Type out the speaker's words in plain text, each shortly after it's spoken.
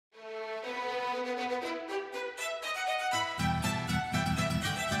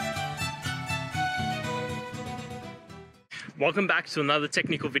Welcome back to another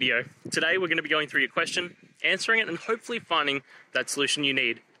technical video. Today we're going to be going through your question, answering it, and hopefully finding that solution you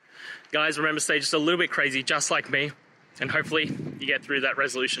need. Guys, remember to stay just a little bit crazy, just like me, and hopefully you get through that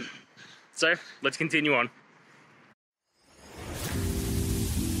resolution. So let's continue on.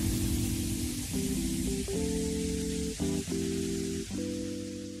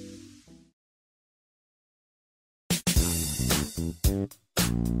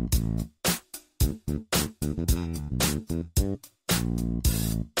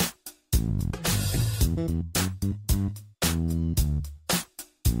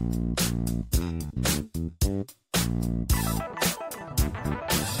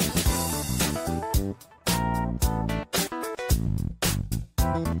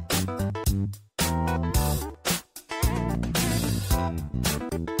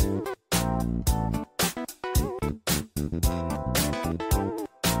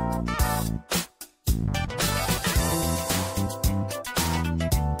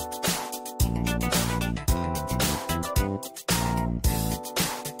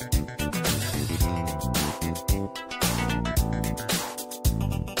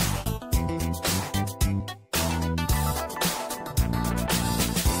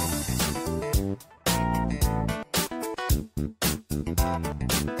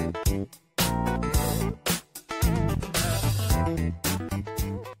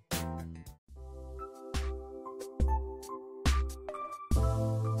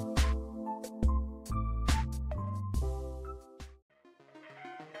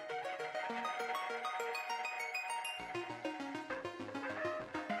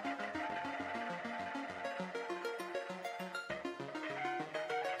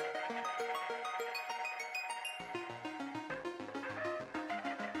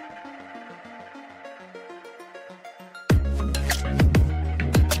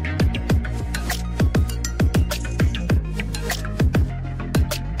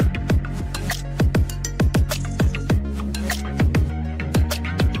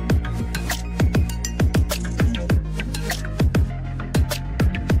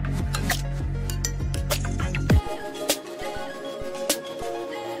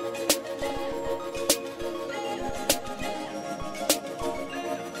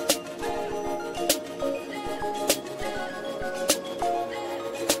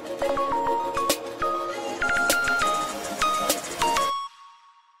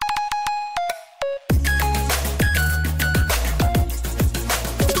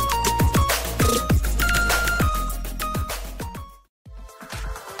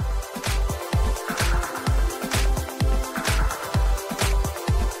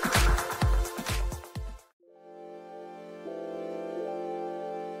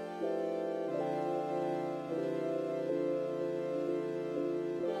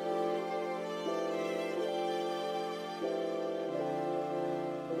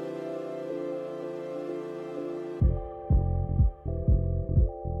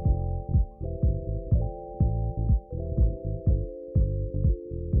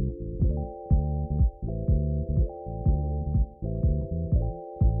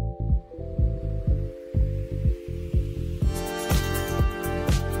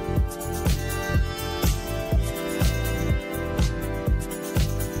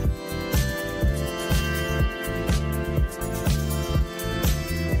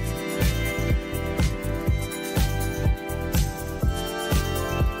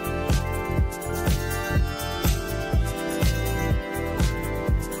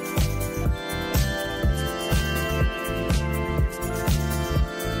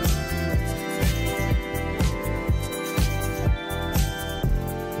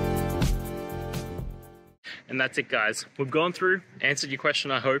 And that's it, guys. We've gone through, answered your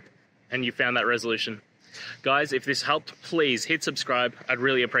question, I hope, and you found that resolution. Guys, if this helped, please hit subscribe. I'd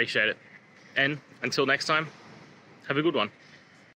really appreciate it. And until next time, have a good one.